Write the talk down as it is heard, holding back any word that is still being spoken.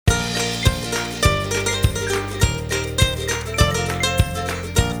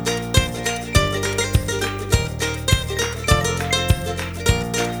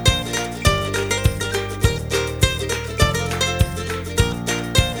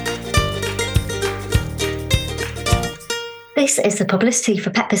This is the Publicity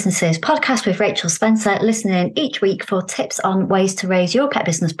for Pet Businesses podcast with Rachel Spencer, listening each week for tips on ways to raise your pet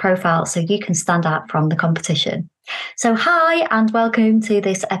business profile so you can stand out from the competition. So hi and welcome to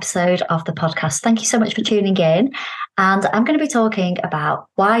this episode of the podcast. Thank you so much for tuning in. And I'm going to be talking about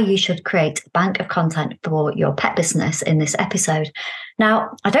why you should create a bank of content for your pet business in this episode.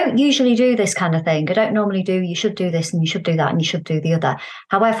 Now, I don't usually do this kind of thing. I don't normally do, you should do this and you should do that and you should do the other.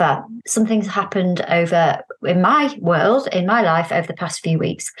 However, something's happened in my world, in my life over the past few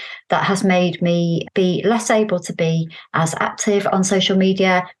weeks that has made me be less able to be as active on social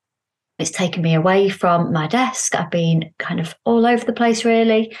media. It's taken me away from my desk. I've been kind of all over the place,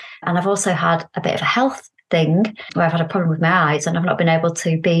 really. And I've also had a bit of a health thing where I've had a problem with my eyes and I've not been able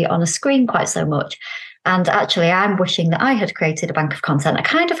to be on a screen quite so much. And actually, I'm wishing that I had created a bank of content. I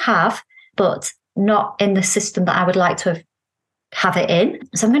kind of have, but not in the system that I would like to have it in.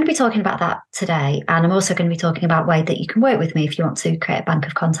 So I'm going to be talking about that today. And I'm also going to be talking about ways that you can work with me if you want to create a bank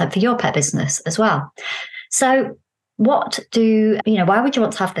of content for your pet business as well. So why would you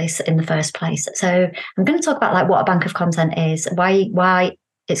want to have this in the first place? So I'm going to talk about what a bank of content is, why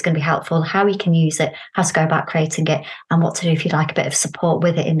it's going to be helpful, how you can use it, how to go about creating it, and what to do if you'd like a bit of support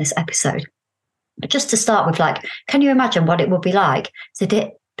with it in this episode. But just to start with, can you imagine what it would be like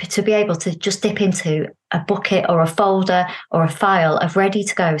to be able to just dip into a bucket or a folder or a file of ready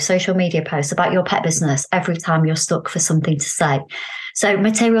to go social media posts about your pet business every time you're stuck for something to say? So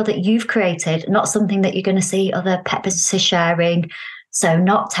material that you've created, not something that you're going to see other pet businesses sharing. So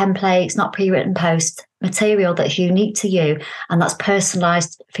not templates, not pre-written posts, material that's unique to you and that's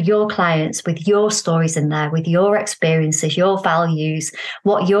personalized for your clients with your stories in there, with your experiences, your values,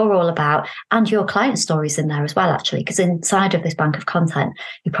 what you're all about, and your client stories in there as well, actually, because inside of this bank of content,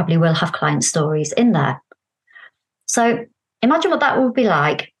 you probably will have client stories in there. So imagine what that would be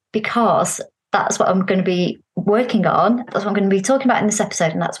like, because that's what I'm going to be working on. That's what I'm going to be talking about in this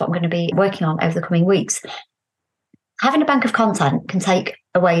episode, and that's what I'm going to be working on over the coming weeks. Having a bank of content can take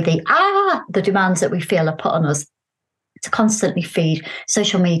away the demands that we feel are put on us to constantly feed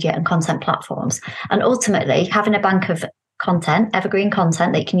social media and content platforms. And ultimately, having a bank of content, evergreen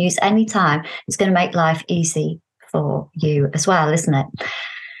content that you can use anytime, is going to make life easy for you as well, isn't it?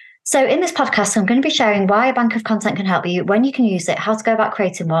 So in this podcast, I'm going to be sharing why a bank of content can help you, when you can use it, how to go about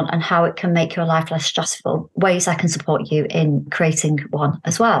creating one, and how it can make your life less stressful, ways I can support you in creating one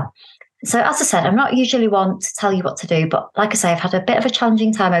as well. So as I said, I'm not usually one to tell you what to do, but like I say, I've had a bit of a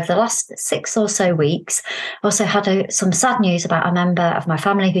challenging time over the last 6 or so weeks. Also had some sad news about a member of my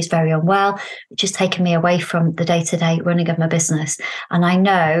family who's very unwell, which has taken me away from the day-to-day running of my business. And I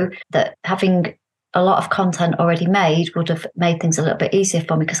know that having a lot of content already made would have made things a little bit easier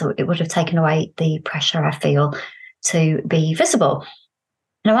for me, because it would have taken away the pressure I feel to be visible.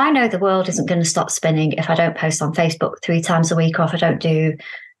 Now, I know the world isn't going to stop spinning if I don't post on Facebook 3 times a week, or if I don't do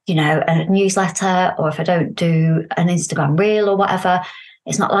a newsletter, or if I don't do an Instagram reel or whatever.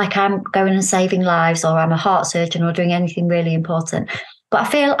 It's not like I'm going and saving lives, or I'm a heart surgeon, or doing anything really important. But I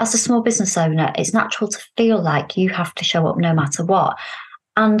feel as a small business owner, it's natural to feel like you have to show up no matter what.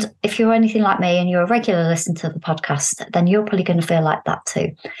 And if you're anything like me and you're a regular listener to the podcast, then you're probably going to feel like that too.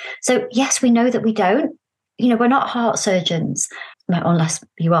 So yes, we know that we don't. We're not heart surgeons, unless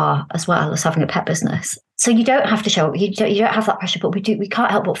you are as well as having a pet business. So you don't have to show up. You don't have that pressure, but we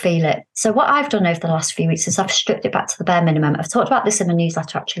can't help but feel it. So what I've done over the last few weeks is I've stripped it back to the bare minimum. I've talked about this in my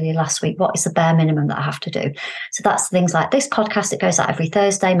newsletter actually last week. What is the bare minimum that I have to do? So that's things like this podcast. It goes out every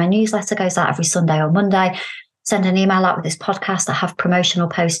Thursday. My newsletter goes out every Sunday or Monday. Send an email out with this podcast. I have promotional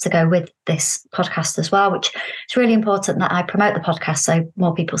posts to go with this podcast as well, which is really important that I promote the podcast so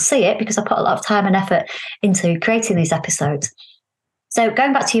more people see it, because I put a lot of time and effort into creating these episodes. So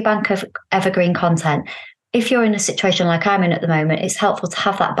going back to your bank of evergreen content, if you're in a situation like I'm in at the moment, it's helpful to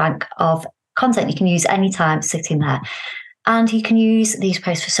have that bank of content you can use anytime sitting there. And you can use these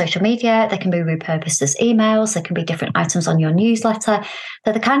posts for social media. They can be repurposed as emails. They can be different items on your newsletter.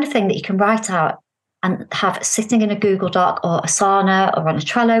 They're the kind of thing that you can write out and have sitting in a Google Doc or Asana or on a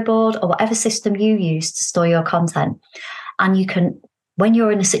Trello board or whatever system you use to store your content. And you can, when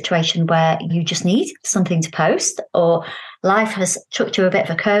you're in a situation where you just need something to post, or life has chucked you a bit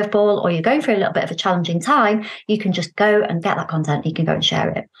of a curveball, or you're going through a little bit of a challenging time, you can just go and get that content. You can go and share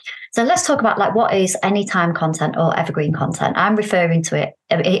it. So let's talk about what is anytime content or evergreen content. I'm referring to it.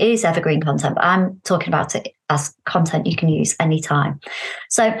 It is evergreen content, but I'm talking about it as content you can use anytime.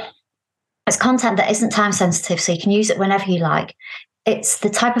 So it's content that isn't time sensitive, so you can use it whenever you like. It's the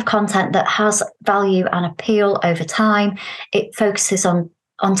type of content that has value and appeal over time. It focuses on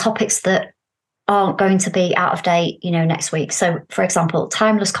topics that aren't going to be out of date, next week. So, for example,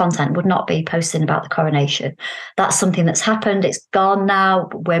 timeless content would not be posting about the coronation. That's something that's happened. It's gone now.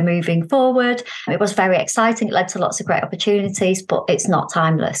 We're moving forward. It was very exciting. It led to lots of great opportunities, but it's not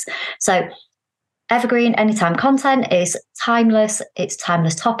timeless. So evergreen anytime content is timeless. It's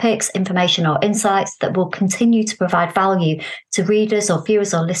timeless topics, information or insights that will continue to provide value to readers or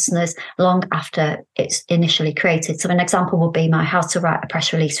viewers or listeners long after it's initially created. So an example would be my How to Write a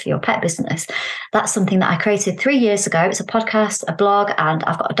Press Release for Your Pet Business. That's something that I created 3 years ago. It's a podcast, a blog, and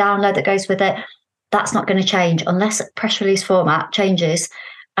I've got a download that goes with it. That's not going to change unless press release format changes.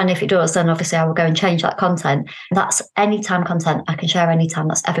 And if it does, then obviously I will go and change that content. That's anytime content. I can share anytime.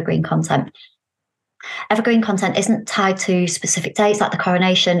 That's evergreen content. Evergreen content isn't tied to specific dates like the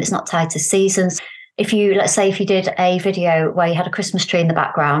coronation. It's not tied to seasons. Let's say if you did a video where you had a Christmas tree in the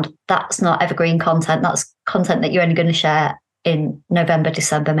background, that's not evergreen content. That's content that you're only going to share in November,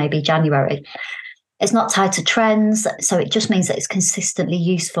 December, maybe January. It's not tied to trends. So it just means that it's consistently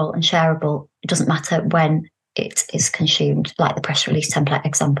useful and shareable. It doesn't matter when it is consumed, like the press release template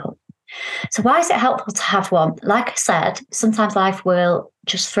example. So why is it helpful to have one? Like I said, sometimes life will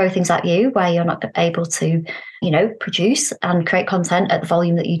just throw things at you where you're not able to, produce and create content at the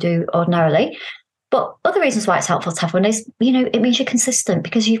volume that you do ordinarily. But other reasons why it's helpful to have one is, it means you're consistent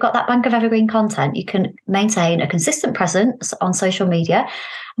because you've got that bank of evergreen content. You can maintain a consistent presence on social media.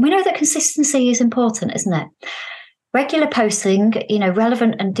 And we know that consistency is important, isn't it? Regular posting,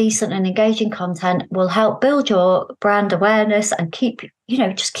 relevant and decent and engaging content will help build your brand awareness and keep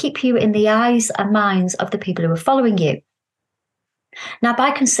you in the eyes and minds of the people who are following you. Now,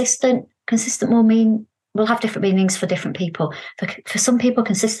 by consistent will have different meanings for different people. For some people,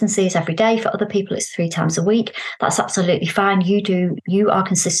 consistency is every day. For other people, it's 3 times a week. That's absolutely fine. You are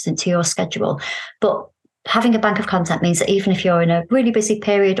consistent to your schedule. But having a bank of content means that even if you're in a really busy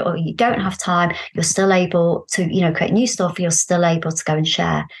period or you don't have time, you're still able to, create new stuff. You're still able to go and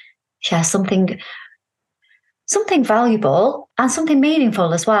share something valuable and something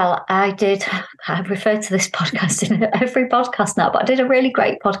meaningful as well. I refer to this podcast in every podcast now, but I did a really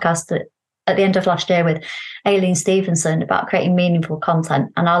great podcast at the end of last year with Aileen Stevenson about creating meaningful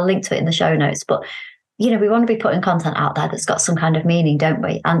content. And I'll link to it in the show notes. But, we want to be putting content out there that's got some kind of meaning, don't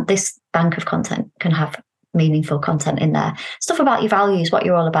we? And this bank of content can have meaningful content in there. Stuff about your values, what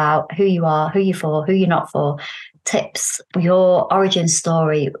you're all about, who you are, who you're for, who you're not for, tips, your origin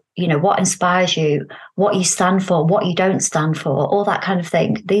story, what inspires you, what you stand for, what you don't stand for, all that kind of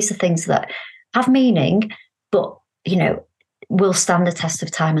thing. These are things that have meaning, but, will stand the test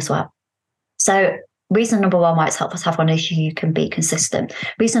of time as well. So reason number 1 why it's helpful to have one is you can be consistent.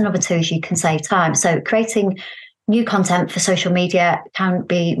 Reason number 2 is you can save time. So creating new content for social media can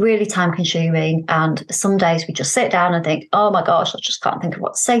be really time consuming. And some days we just sit down and think, oh my gosh, I just can't think of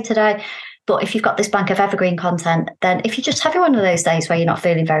what to say today. But if you've got this bank of evergreen content, then if you just have one of those days where you're not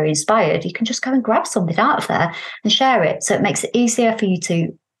feeling very inspired, you can just go and grab something out of there and share it. So it makes it easier for you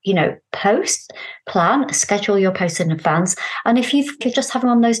to, post, plan, schedule your posts in advance. And if you're just having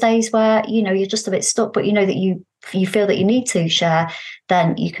one of those days where, you're just a bit stuck, but that you feel that you need to share,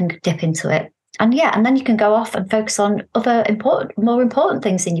 then you can dip into it. And then you can go off and focus on other more important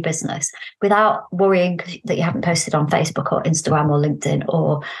things in your business without worrying that you haven't posted on Facebook or Instagram or LinkedIn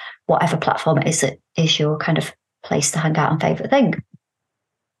or whatever platform it is your kind of place to hang out and favorite thing.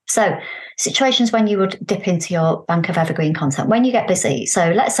 So situations when you would dip into your bank of evergreen content, when you get busy.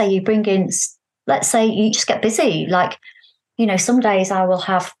 So let's say you just get busy. Like, some days I will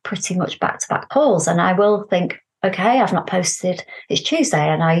have pretty much back-to-back calls and I will think, okay, I've not posted. It's Tuesday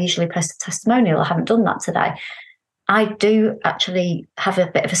and I usually post a testimonial. I haven't done that today. I do actually have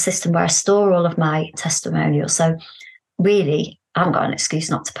a bit of a system where I store all of my testimonials. So really, I haven't got an excuse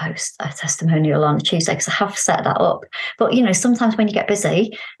not to post a testimonial on a Tuesday because I have set that up. But, sometimes when you get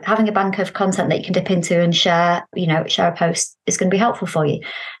busy, having a bank of content that you can dip into and share a post is going to be helpful for you.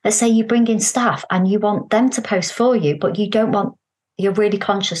 Let's say you bring in staff and you want them to post for you, but you're really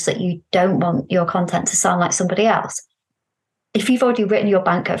conscious that you don't want your content to sound like somebody else. If you've already written your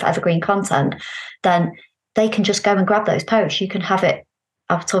bank of evergreen content, then they can just go and grab those posts. You can have it.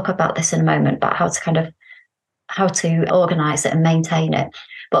 I'll talk about this in a moment about how to organize it and maintain it.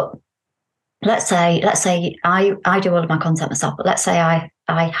 But let's say I do all of my content myself, but let's say I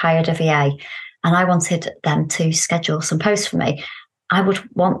hired a VA and I wanted them to schedule some posts for me. I would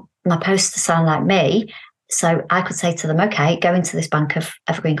want my posts to sound like me. So I could say to them, okay, go into this bank of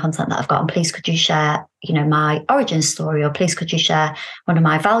evergreen content that I've got, and please could you share, my origin story, or please could you share one of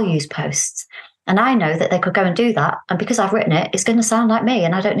my values posts? And I know that they could go and do that. And because I've written it, it's going to sound like me.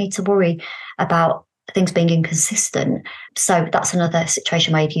 And I don't need to worry about things being inconsistent. So that's another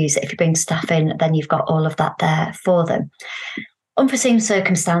situation where you'd use it. If you bring staff in, then you've got all of that there for them. Unforeseen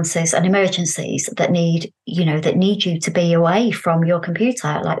circumstances and emergencies that need you to be away from your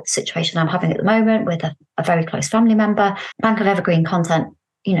computer, like the situation I'm having at the moment with a very close family member. Bank of Evergreen Content,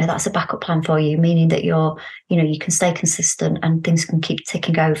 that's a backup plan for you, meaning that you can stay consistent and things can keep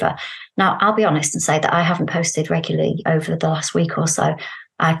ticking over. Now, I'll be honest and say that I haven't posted regularly over the last week or so.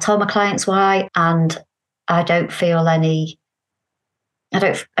 I've told my clients why, and I don't feel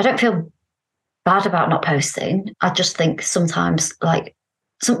bad about not posting. I just think sometimes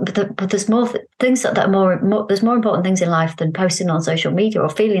there's more things that are more. There's more important things in life than posting on social media or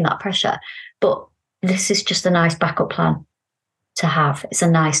feeling that pressure. But this is just a nice backup plan to have. It's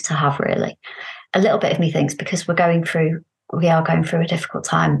a nice to have, really. A little bit of me thinks, because we are going through a difficult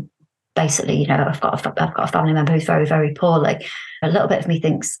time. Basically, I've got a family member who's very, very poorly. A little bit of me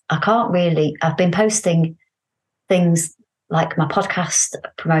thinks I've been posting things like my podcast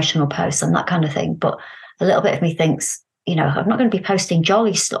promotional posts and that kind of thing. But a little bit of me thinks, I'm not going to be posting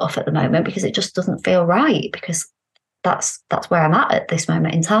jolly stuff at the moment because it just doesn't feel right, because that's where I'm at this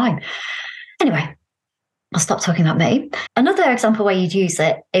moment in time. Anyway, I'll stop talking about me. Another example where you'd use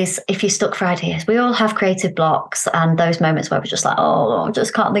it is if you're stuck for ideas. We all have creative blocks and those moments where we're just like, I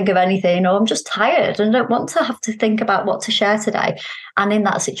just can't think of anything, or I'm just tired and don't want to have to think about what to share today. And in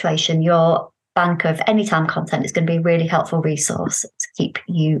that situation, your bank of Anytime content is going to be a really helpful resource to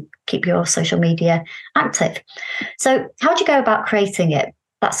keep your social media active. So how do you go about creating it?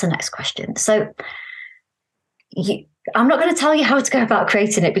 That's the next question. So I'm not going to tell you how to go about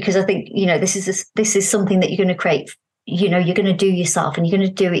creating it, because I think, this is something that you're going to create, you're going to do yourself and you're going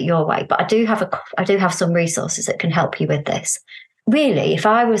to do it your way. But I do have some resources that can help you with this. Really, if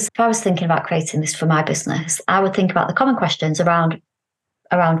I was thinking about creating this for my business, I would think about the common questions around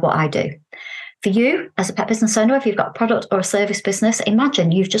what I do. For you as a pet business owner, if you've got a product or a service business,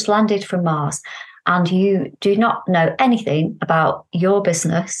 imagine you've just landed from Mars and you do not know anything about your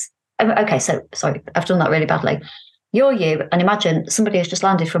business. Okay, so sorry, I've done that really badly. You're you, and imagine somebody has just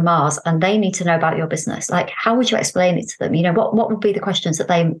landed from Mars and they need to know about your business. Like, how would you explain it to them? What would be the questions that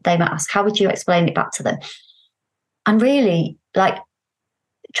they might ask? How would you explain it back to them? And really,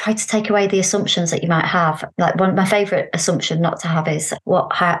 try to take away the assumptions that you might have. Like, my favorite assumption not to have is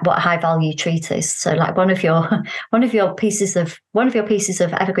what high value treat is. So one of your pieces of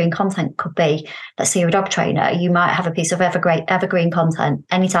evergreen content could be, let's say you're a dog trainer, you might have a piece of evergreen content,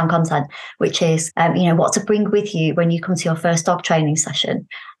 Anytime content, which is what to bring with you when you come to your first dog training session.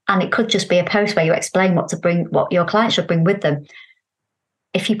 And it could just be a post where you explain what your client should bring with them.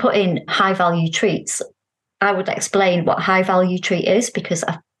 If you put in high value treats, I would explain what high value treat is, because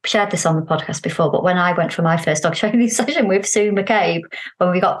I've shared this on the podcast before, but when I went for my first dog training session with Sue McCabe,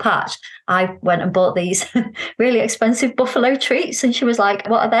 when we got patched, I went and bought these really expensive buffalo treats. And she was like,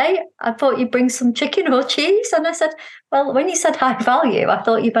 what are they? I thought you'd bring some chicken or cheese. And I said, well, when you said high value, I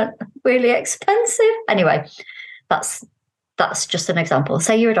thought you meant really expensive. Anyway, that's just an example.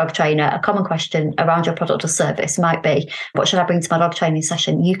 Say you're a dog trainer, a common question around your product or service might be, what should I bring to my dog training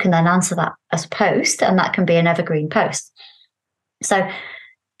session? You can then answer that as a post, and that can be an evergreen post. So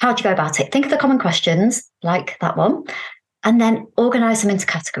how do you go about it? Think of the common questions like that one, and then organize them into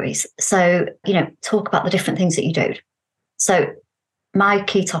categories. So, talk about the different things that you do. So my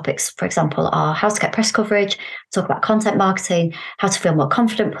key topics, for example, are how to get press coverage, talk about content marketing, how to feel more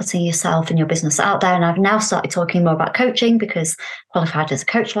confident putting yourself and your business out there. And I've now started talking more about coaching because I qualified as a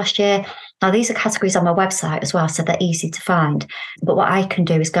coach last year. Now, these are categories on my website as well, so they're easy to find. But what I can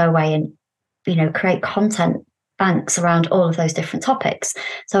do is go away and, create content banks around all of those different topics.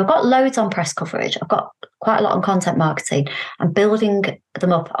 So I've got loads on press coverage. I've got quite a lot on content marketing. I'm building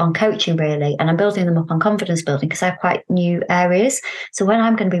them up on coaching, really, and I'm building them up on confidence building because they're quite new areas. So when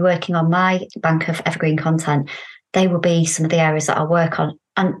I'm going to be working on my bank of evergreen content, they will be some of the areas that I'll work on.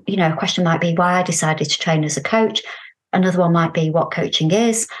 And, a question might be why I decided to train as a coach. Another one might be what coaching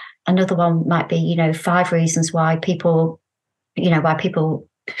is. Another one might be, 5 reasons why people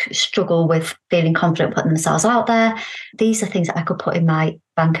struggle with feeling confident putting themselves out there. These are things that I could put in my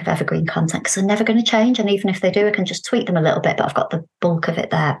bank of evergreen content because they're never going to change. And even if they do, I can just tweak them a little bit, but I've got the bulk of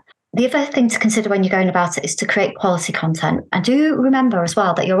it there. The other thing to consider when you're going about it is to create quality content. And do remember as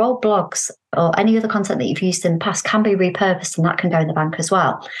well that your old blogs or any other content that you've used in the past can be repurposed, and that can go in the bank as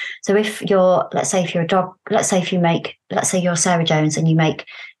well. So if let's say you're Sarah Jones and you make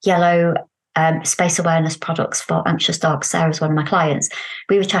yellow space awareness products for anxious dogs. Sarah's one of my clients.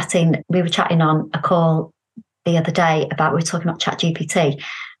 We were chatting on a call the other day we were talking about ChatGPT,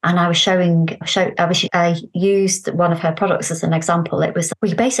 And I used one of her products as an example.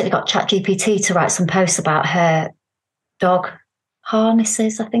 We basically got ChatGPT to write some posts about her dog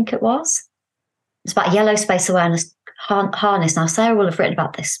harnesses, I think it was. It's about yellow space awareness harness. Now, Sarah will have written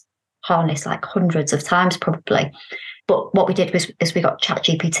about this harness like hundreds of times probably. But what we did is we got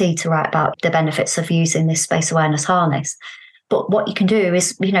ChatGPT to write about the benefits of using this space awareness harness. But what you can do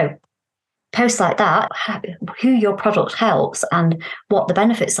is, posts like that, who your product helps and what the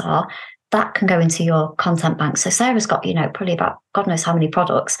benefits are, that can go into your content bank. So Sarah's got, probably about God knows how many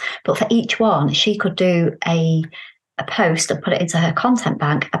products, but for each one, she could do a post and put it into her content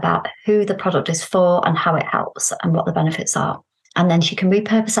bank about who the product is for and how it helps and what the benefits are. And then she can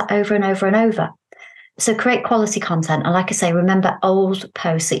repurpose that over and over and over. So create quality content. And like I say, remember old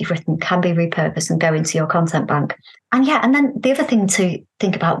posts that you've written can be repurposed and go into your content bank. And then the other thing to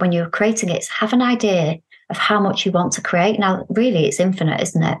think about when you're creating it is have an idea of how much you want to create. Now, really, it's infinite,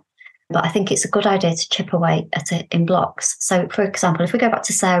 isn't it? But I think it's a good idea to chip away at it in blocks. So, for example, if we go back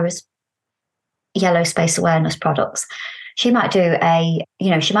to Sarah's yellow space awareness products, she might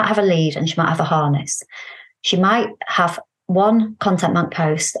she might have a lead and she might have a harness. She might have one content bank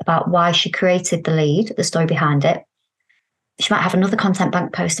post about why she created the lead, the story behind it. She might have another content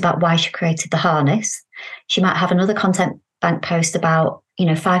bank post about why she created the harness. She might have another content bank post about,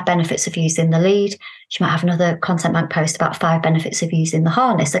 5 benefits of using the lead. She might have another content bank post about 5 benefits of using the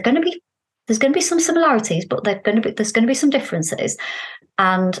harness. There's going to be some similarities, but there's going to be some differences.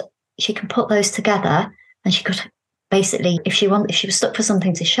 And she can put those together, and she could basically, if she was stuck for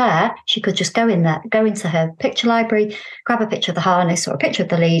something to share, she could just go into her picture library, grab a picture of the harness or a picture of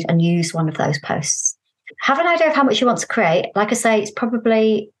the lead and use one of those posts. Have an idea of how much you want to create. Like I say, it's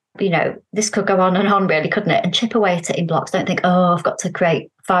probably, this could go on and on really, couldn't it? And chip away at it in blocks. Don't think, I've got to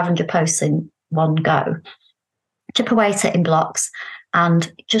create 500 posts in one go. Chip away at it in blocks and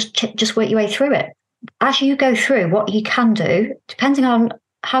just work your way through it. As you go through, what you can do, depending on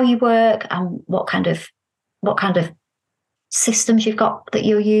how you work and what kind of systems you've got that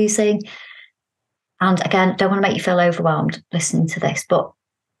you're using. And again, don't want to make you feel overwhelmed listening to this, but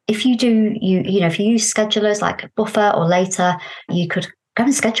if you do, if you use schedulers like Buffer or Later, you could go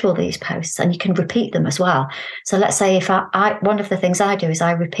and schedule these posts and you can repeat them as well. So let's say if I one of the things I do is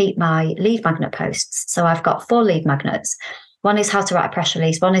I repeat my lead magnet posts. So I've got 4 lead magnets. One is how to write a press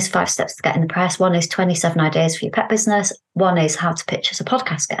release. One is 5 steps to get in the press. One is 27 ideas for your pet business. One is how to pitch as a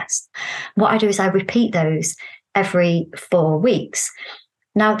podcast guest. What I do is I repeat those every 4 weeks.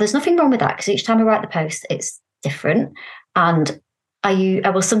 Now, there's nothing wrong with that because each time I write the post, it's different. And I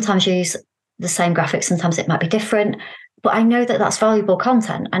will sometimes use the same graphics. Sometimes it might be different. But I know that that's valuable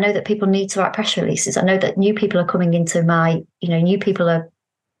content. I know that people need to write press releases. I know that new people are coming into new people are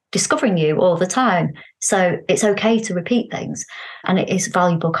discovering you all the time. So it's okay to repeat things and it is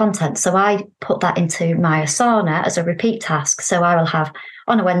valuable content. So I put that into my Asana as a repeat task. So I will have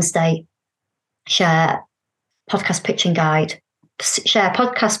on a Wednesday, share podcast pitching guide,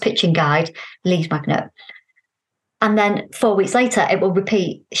 lead magnet. And then 4 weeks later, it will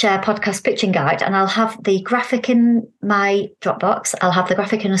repeat share podcast pitching guide. And I'll have the graphic in my Dropbox. I'll have the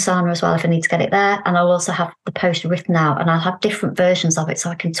graphic in Asana as well if I need to get it there. And I'll also have the post written out and I'll have different versions of it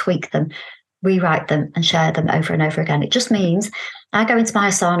so I can tweak them, rewrite them and share them over and over again. It just means I go into my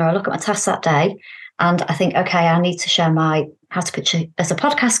Asana, I look at my tasks that day and I think, okay, I need to share my how to pitch as a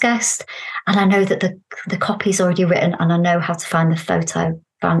podcast guest. And I know that the copy is already written and I know how to find the photo.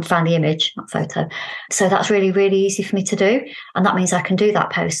 Find the image, not photo. So that's really, really easy for me to do. And that means I can do that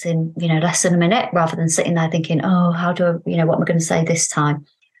post in, less than a minute rather than sitting there thinking, how do I, what am I going to say this time?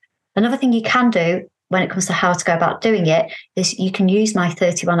 Another thing you can do when it comes to how to go about doing it is you can use my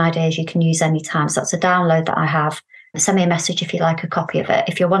 31 ideas you can use anytime. So that's a download that I have. Send me a message if you like a copy of it.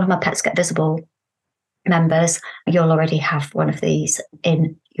 If you're one of my Pets Get Visible members, you'll already have one of these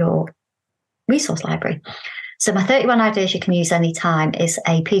in your resource library. So my 31 ideas you can use anytime is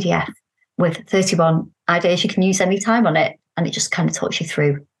a PDF with 31 ideas you can use anytime on it. And it just kind of talks you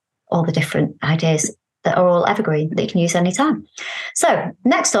through all the different ideas that are all evergreen that you can use anytime. So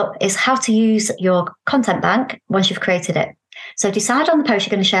next up is how to use your content bank once you've created it. So decide on the post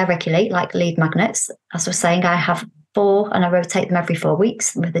you're going to share regularly, like lead magnets. As I was saying, I have 4 and I rotate them every 4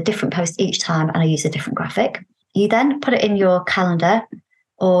 weeks with a different post each time and I use a different graphic. You then put it in your calendar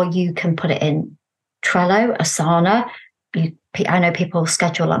or you can put it in Trello, Asana. I know people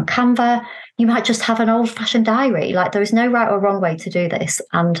schedule on Canva. You might just have an old-fashioned diary. Like there is no right or wrong way to do this.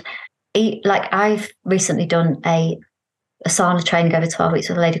 And I've recently done a Asana training over 12 weeks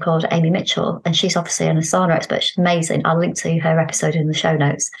with a lady called Amy Mitchell, and she's obviously an Asana expert. She's amazing. I'll link to her episode in the show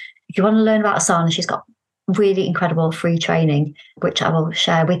notes. If you want to learn about Asana, she's got really incredible free training, which I will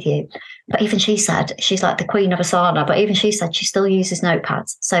share with you. But even she said, she's like the queen of Asana, but even she said she still uses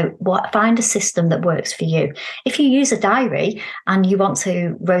notepads. So find a system that works for you. If you use a diary and you want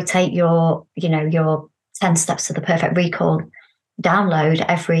to rotate your 10 steps to the perfect recall download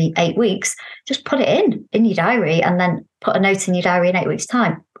every 8 weeks, just put it in your diary and then put a note in your diary in 8 weeks'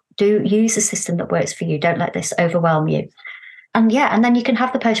 time. Do use a system that works for you. Don't let this overwhelm you. And then you can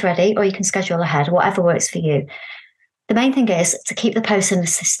have the post ready or you can schedule ahead, whatever works for you. The main thing is to keep the posts in the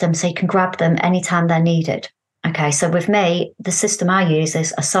system so you can grab them anytime they're needed. Okay, so with me, the system I use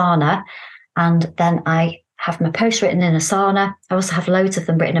is Asana, and then I have my posts written in Asana. I also have loads of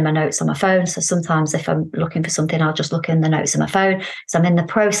them written in my notes on my phone. So sometimes if I'm looking for something, I'll just look in the notes on my phone. So I'm in the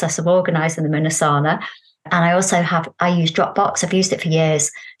process of organizing them in Asana. And I also I use Dropbox. I've used it for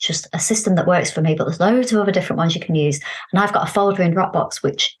years. It's just a system that works for me, but there's loads of other different ones you can use. And I've got a folder in Dropbox,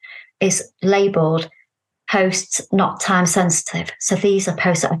 which is labeled posts not time sensitive. So these are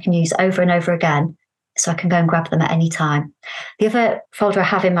posts that I can use over and over again. So I can go and grab them at any time. The other folder I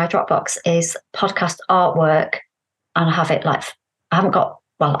have in my Dropbox is podcast artwork. And I have it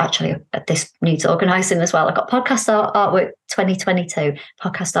this needs organising as well. I've got podcast artwork 2022,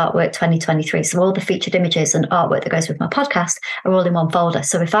 podcast artwork 2023. So all the featured images and artwork that goes with my podcast are all in one folder.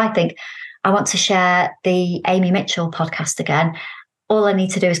 So if I think I want to share the Amy Mitchell podcast again, all I need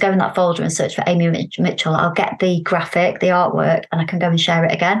to do is go in that folder and search for Amy Mitchell. I'll get the graphic, the artwork, and I can go and share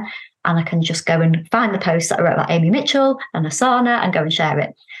it again. And I can just go and find the post that I wrote about Amy Mitchell and Asana and go and share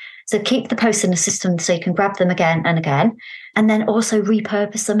it. So keep the posts in the system so you can grab them again and again, and then also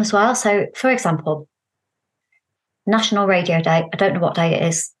repurpose them as well. So, for example, National Radio Day. I don't know what day it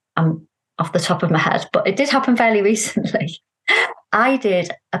is. I'm off the top of my head, but it did happen fairly recently. I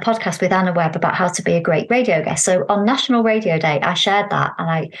did a podcast with Anna Webb about how to be a great radio guest. So on National Radio Day, I shared that,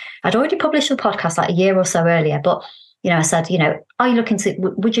 and I'd already published the podcast like a year or so earlier, but I said, are you looking to,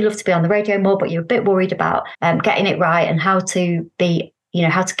 would you love to be on the radio more, but you're a bit worried about getting it right and how to be,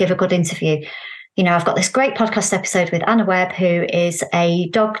 how to give a good interview. I've got this great podcast episode with Anna Webb, who is a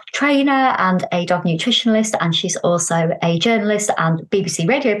dog trainer and a dog nutritionalist. And she's also a journalist and BBC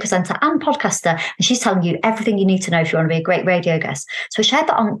radio presenter and podcaster. And she's telling you everything you need to know if you want to be a great radio guest. So I shared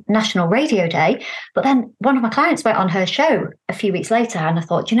that on National Radio Day. But then one of my clients went on her show a few weeks later. And I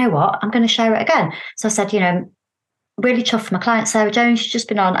thought, you know what, I'm going to share it again. So I said, really chuffed for my client, Sarah Jones. She's just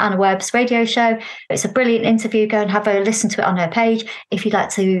been on Anna Webb's radio show. It's a brilliant interview. Go and have a listen to it on her page. If you'd like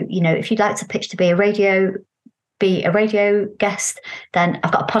to pitch to be a radio guest, then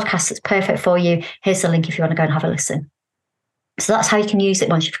I've got a podcast that's perfect for you. Here's the link if you want to go and have a listen. So that's how you can use it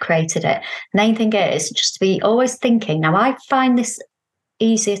once you've created it. Main thing is just to be always thinking. Now, I find this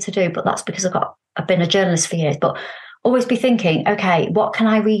easier to do, but that's because I've been a journalist for years, but always be thinking, okay, what can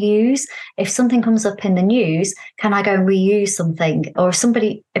I reuse? If something comes up in the news, can I go and reuse something? Or if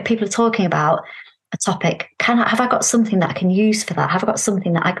people are talking about a topic, have I got something that I can use for that? Have I got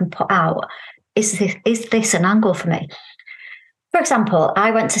something that I can put out? Is this an angle for me? For example,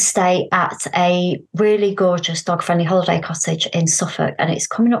 I went to stay at a really gorgeous dog-friendly holiday cottage in Suffolk, and it's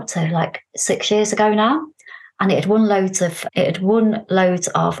coming up to like 6 years ago now. And it had won loads of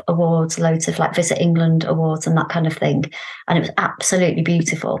awards, loads of like Visit England awards and that kind of thing. And it was absolutely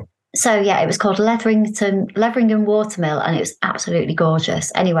beautiful. So yeah, it was called Letheringham Watermill, and it was absolutely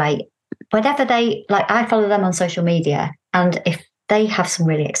gorgeous. Anyway, whenever I follow them on social media, and if they have some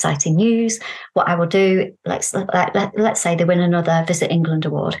really exciting news, what I will do, let's say they win another Visit England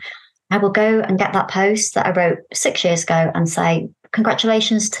award, I will go and get that post that I wrote 6 years ago and say,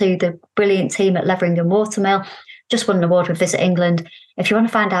 congratulations to the brilliant team at Letheringham Watermill. Just won an award with Visit England. If you want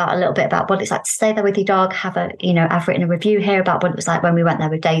to find out a little bit about what it's like to stay there with your dog, I've written a review here about what it was like when we went there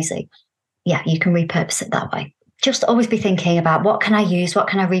with Daisy. Yeah, you can repurpose it that way. Just always be thinking about what can I use, what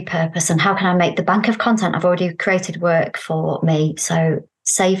can I repurpose, and how can I make the bank of content I've already created work for me. So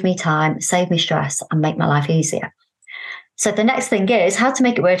save me time, save me stress, and make my life easier. So the next thing is how to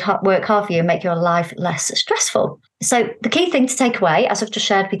make it work hard for you and make your life less stressful. So the key thing to take away, as I've just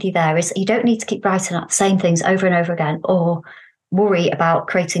shared with you there, is you don't need to keep writing out the same things over and over again or worry about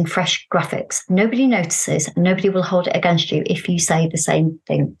creating fresh graphics. Nobody notices and nobody will hold it against you if you say the same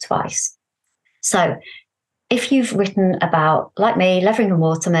thing twice. So if you've written about, like me, Letheringham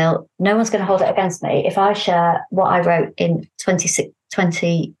Watermill, no one's going to hold it against me if I share what I wrote in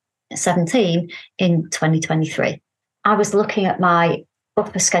 2017 in 2023. I was looking at my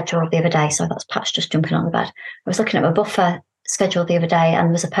buffer schedule the other day. So that's Pat's just jumping on the bed. I was looking at my buffer schedule the other day, and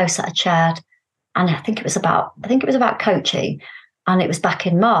there was a post that I shared, and I think it was about coaching. And it was back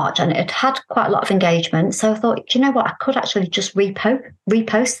in March, and it had quite a lot of engagement. So I thought, do you know what? I could actually just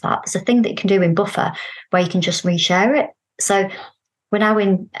repost that. There's a thing that you can do in Buffer where you can just reshare it. So we're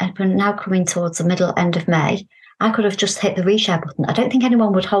now coming towards the middle end of May. I could have just hit the reshare button. I don't think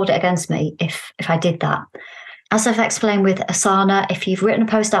anyone would hold it against me if I did that. As I've explained with Asana, if you've written a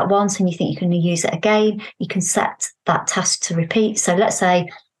post out once and you think you can use it again, you can set that task to repeat. So let's say,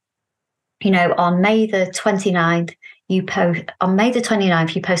 on May the 29th, you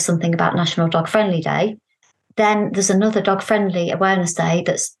post something about National Dog Friendly Day. Then there's another Dog Friendly Awareness Day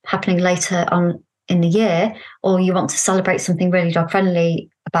that's happening later on in the year, or you want to celebrate something really dog friendly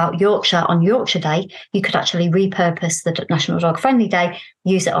about Yorkshire on Yorkshire Day, you could actually repurpose the National Dog Friendly Day,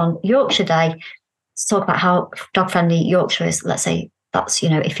 use it on Yorkshire Day to talk about how dog friendly Yorkshire is. Let's say that's,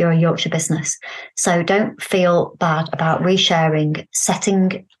 if you're a Yorkshire business. So don't feel bad about resharing,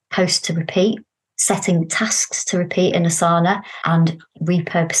 setting posts to repeat, setting tasks to repeat in Asana, and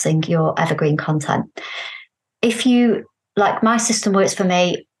repurposing your evergreen content. If you, like my system works for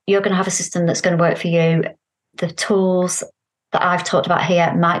me, you're going to have a system that's going to work for you. The tools that I've talked about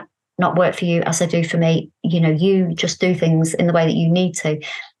here might not work for you as they do for me. You just do things in the way that you need to.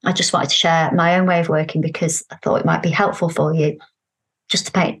 I just wanted to share my own way of working because I thought it might be helpful for you just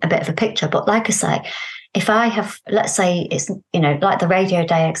to paint a bit of a picture. But like I say, if I have, let's say it's, like the Radio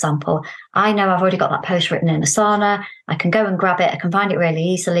Day example, I know I've already got that post written in Asana. I can go and grab it. I can find it really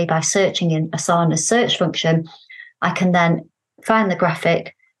easily by searching in Asana's search function. I can then find the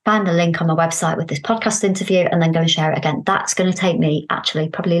graphic, find the link on my website with this podcast interview, and then go and share it again. That's going to take me actually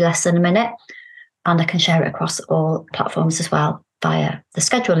probably less than a minute. And I can share it across all platforms as well via the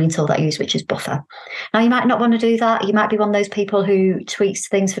scheduling tool that I use, which is Buffer. Now, you might not want to do that. You might be one of those people who tweaks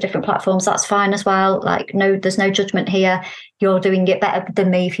things for different platforms. That's fine as well. There's no judgment here. You're doing it better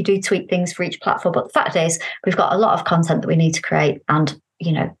than me if you do tweak things for each platform. But the fact is, we've got a lot of content that we need to create. And,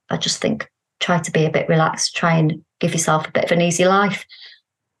 I just think try to be a bit relaxed, try and give yourself a bit of an easy life.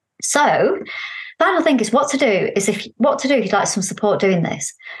 So, final thing is what to do if you'd like some support doing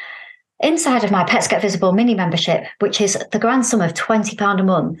this. Inside of my Pets Get Visible mini membership, which is the grand sum of £20 a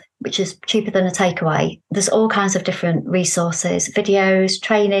month, which is cheaper than a takeaway, there's all kinds of different resources, videos,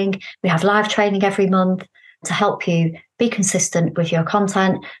 training. We have live training every month to help you be consistent with your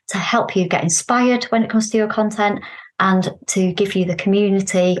content, to help you get inspired when it comes to your content, and to give you the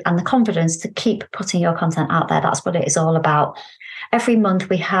community and the confidence to keep putting your content out there. That's what it is all about. Every month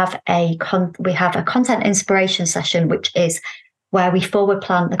we have a content inspiration session, which is where we forward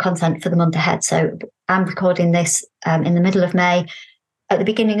plan the content for the month ahead. So I'm recording this in the middle of May. At the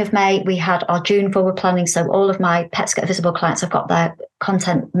beginning of May, we had our June forward planning. So all of my Pets Get Visible clients have got their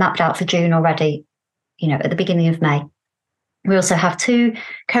content mapped out for June already, at the beginning of May. We also have two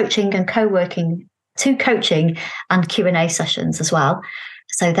coaching and Q&A sessions as well.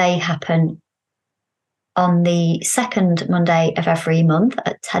 So they happen on the second Monday of every month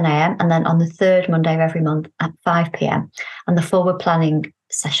at 10 a.m. and then on the third Monday of every month at 5 p.m. And the forward planning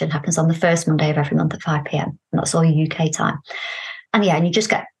session happens on the first Monday of every month at 5 p.m. And that's all UK time. And you just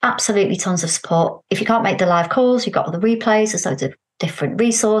get absolutely tons of support. If you can't make the live calls, you've got all the replays, there's loads of different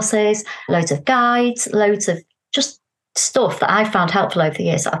resources, loads of guides, loads of just stuff that I've found helpful over the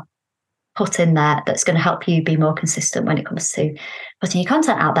years that I've put in there that's going to help you be more consistent when it comes to putting your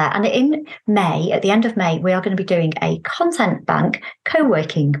content out there. And in May, at the end of May, we are going to be doing a Content Bank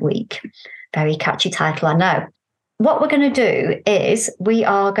co-working week. Very catchy title, I know. What we're going to do is we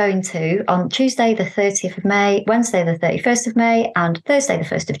are going to, on Tuesday the 30th of May, Wednesday the 31st of May, and Thursday the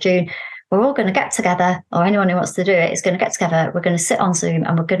 1st of June, we're all going to get together, or anyone who wants to do it is going to get together. We're going to sit on Zoom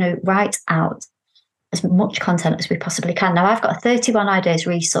and we're going to write out as much content as we possibly can. Now, I've got a 31 ideas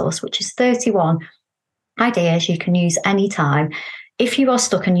resource, which is 31 ideas you can use anytime. If you are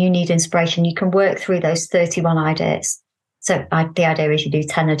stuck and you need inspiration, you can work through those 31 ideas. So the idea is you do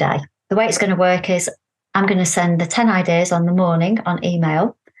 10 a day. The way it's going to work is I'm going to send the 10 ideas on the morning on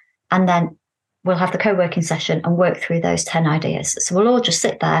email, and then we'll have the co-working session and work through those 10 ideas. So we'll all just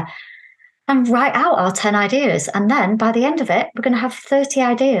sit there and write out our 10 ideas. And then by the end of it, we're going to have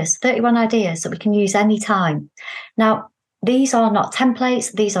 31 ideas that we can use anytime. Now, these are not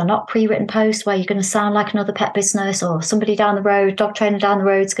templates. These are not pre-written posts where you're going to sound like another pet business or somebody down the road, dog trainer down the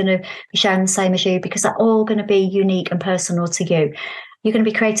road is going to be sharing the same as you, because they're all going to be unique and personal to you. You're going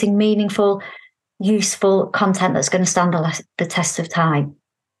to be creating meaningful, useful content that's going to stand the test of time.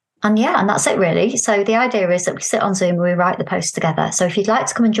 And that's it really. So the idea is that we sit on Zoom and we write the posts together. So if you'd like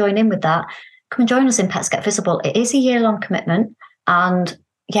to come and join in with that, come and join us in Pets Get Visible. It is a year-long commitment. And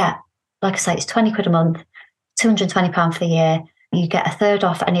like I say, it's £20 a month, £220 for the year. you get a third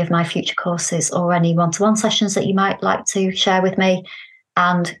off any of my future courses or any one-to-one sessions that you might like to share with me.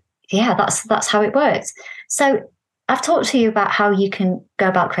 And yeah, that's how it works. So I've talked to you about how you can go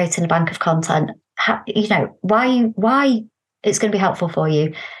about creating a bank of content, why it's going to be helpful for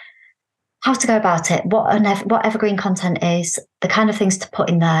you, how to go about it, what evergreen content is, the kind of things to put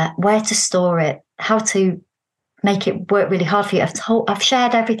in there, where to store it, how to make it work really hard for you. I've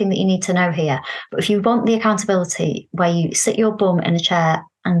shared everything that you need to know here. But if you want the accountability where you sit your bum in a chair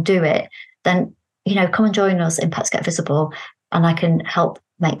and do it, then, come and join us in Pets Get Visible and I can help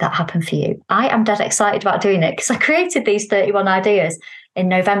make that happen for you. I am dead excited about doing it because I created these 31 ideas in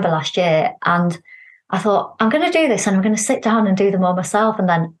November last year. And I thought, I'm going to do this and I'm going to sit down and do them all myself. And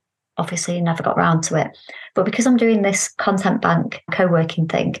then obviously never got round to it. But because I'm doing this content bank co-working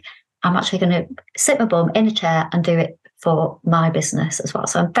thing, I'm actually going to sit my bum in a chair and do it for my business as well.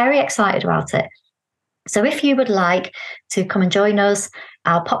 So I'm very excited about it. So if you would like to come and join us,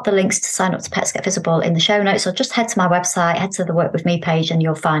 I'll pop the links to sign up to Pets Get Visible in the show notes, or just head to my website, head to the Work With Me page, and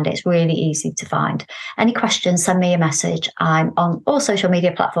you'll find it. It's really easy to find. Any questions, send me a message. I'm on all social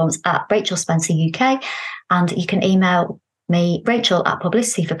media platforms at Rachel Spencer UK, and you can email me,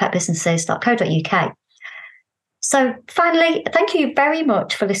 rachel@publicityforpetbusinesses.co.uk. So finally, thank you very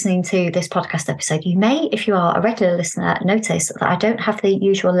much for listening to this podcast episode. You may, if you are a regular listener, notice that I don't have the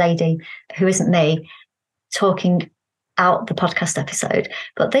usual lady who isn't me talking out the podcast episode.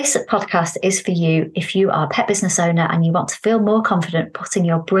 But this podcast is for you if you are a pet business owner and you want to feel more confident putting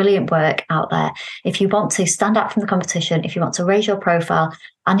your brilliant work out there. If you want to stand out from the competition, if you want to raise your profile,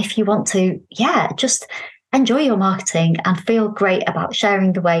 and if you want to, just enjoy your marketing and feel great about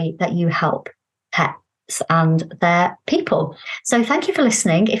sharing the way that you help pets and their people. So thank you for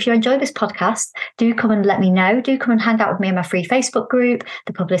listening. If you enjoy this podcast, do come and let me know. Do come and hang out with me in my free Facebook group,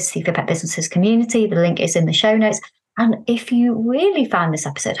 the Publicity for Pet Businesses community. The link is in the show notes. And if you really found this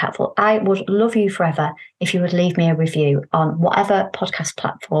episode helpful, I would love you forever if you would leave me a review on whatever podcast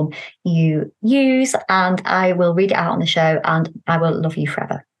platform you use, and I will read it out on the show and I will love you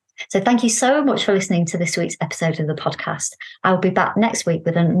forever. So thank you so much for listening to this week's episode of the podcast. I will be back next week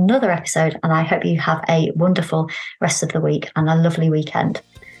with another episode, and I hope you have a wonderful rest of the week and a lovely weekend.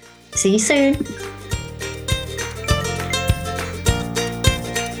 See you soon.